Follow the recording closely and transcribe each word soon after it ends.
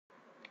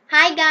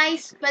Hi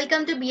guys,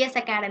 welcome to BS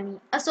Academy,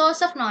 a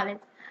source of knowledge.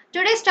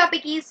 Today's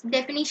topic is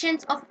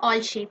definitions of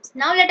all shapes.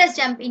 Now let us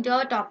jump into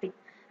our topic.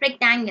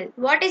 Rectangle.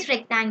 What is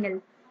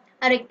rectangle?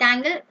 A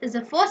rectangle is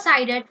a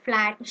four-sided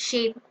flat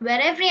shape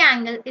where every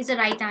angle is a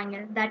right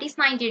angle, that is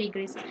 90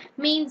 degrees,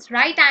 means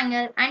right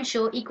angle and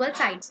show equal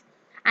sides.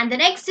 And the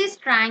next is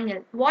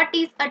triangle. What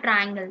is a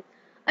triangle?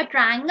 A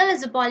triangle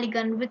is a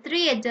polygon with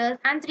three edges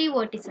and three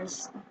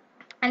vertices.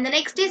 And the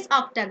next is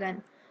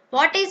octagon.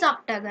 What is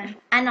octagon?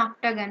 An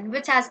octagon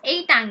which has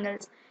 8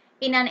 angles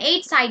in an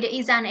 8-sided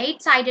is an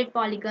 8-sided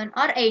polygon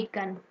or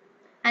 8gon.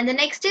 And the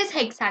next is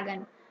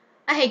hexagon.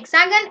 A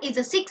hexagon is a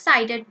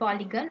 6-sided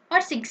polygon or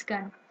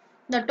 6gon.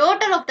 The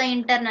total of the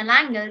internal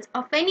angles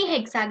of any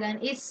hexagon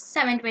is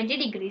 720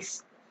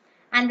 degrees.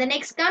 And the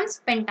next comes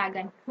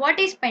pentagon. What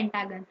is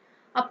pentagon?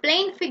 A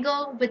plane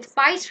figure with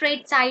 5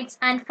 straight sides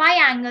and 5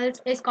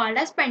 angles is called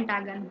as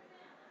pentagon.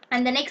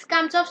 And the next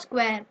comes of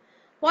square.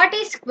 What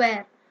is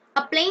square?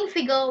 A plane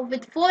figure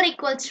with 4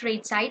 equal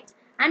straight sides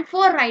and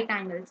 4 right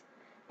angles.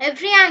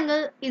 Every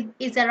angle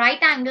is a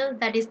right angle,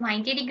 that is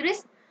 90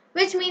 degrees,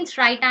 which means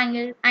right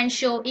angle and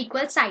show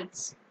equal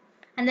sides.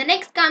 And the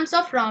next comes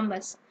of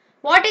rhombus.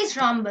 What is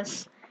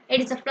rhombus? It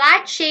is a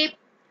flat shape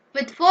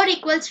with 4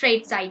 equal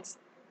straight sides.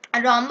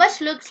 A rhombus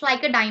looks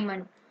like a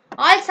diamond.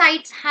 All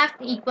sides have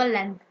equal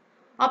length.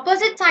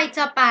 Opposite sides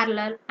are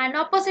parallel and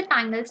opposite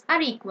angles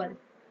are equal.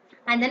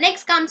 And the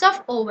next comes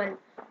of oval.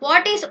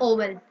 What is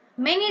oval?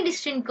 Many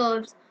distinct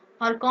curves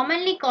are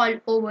commonly called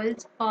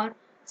ovals or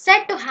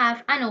said to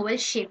have an oval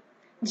shape.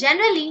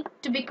 Generally,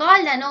 to be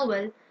called an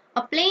oval,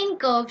 a plane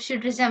curve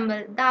should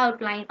resemble the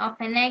outline of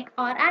an egg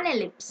or an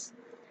ellipse.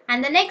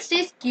 And the next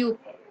is cube.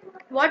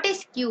 What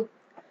is cube?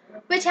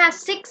 Which has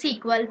 6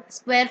 equal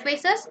square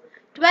faces,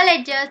 12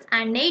 edges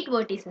and 8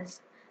 vertices.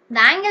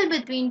 The angle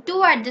between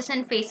two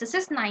adjacent faces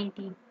is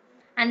 90.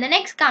 And the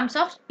next comes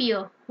of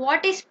sphere.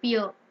 What is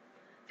sphere?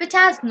 Which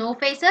has no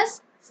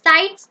faces,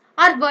 sides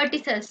or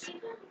vertices.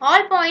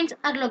 All points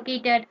are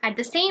located at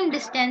the same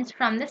distance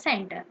from the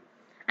center.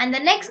 And the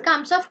next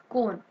comes of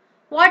cone.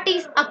 What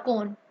is a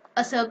cone?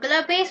 A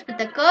circular base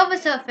with a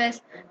curved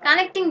surface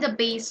connecting the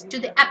base to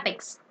the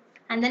apex.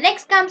 And the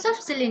next comes of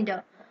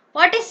cylinder.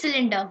 What is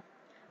cylinder?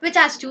 Which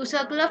has two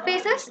circular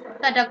faces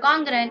that are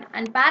congruent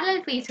and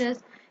parallel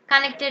faces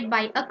connected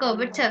by a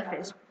curved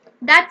surface.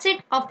 That's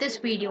it of this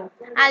video.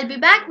 I'll be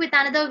back with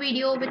another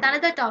video with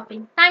another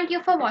topic. Thank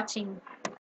you for watching.